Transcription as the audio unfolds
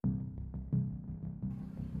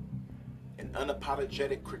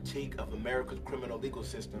unapologetic critique of America's criminal legal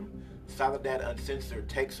system, Soledad Uncensored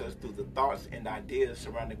takes us through the thoughts and ideas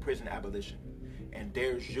surrounding prison abolition and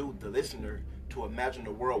dares you, the listener, to imagine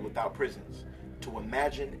a world without prisons, to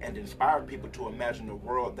imagine and inspire people to imagine a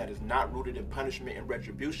world that is not rooted in punishment and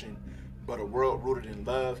retribution, but a world rooted in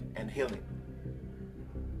love and healing.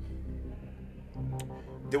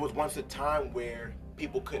 There was once a time where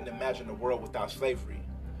people couldn't imagine a world without slavery.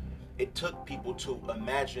 It took people to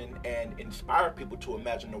imagine and inspire people to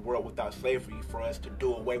imagine a world without slavery for us to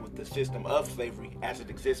do away with the system of slavery as it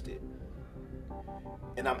existed.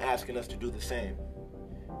 And I'm asking us to do the same,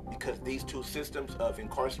 because these two systems of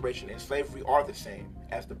incarceration and slavery are the same.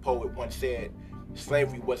 As the poet once said,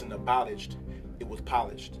 slavery wasn't abolished, it was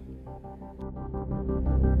polished.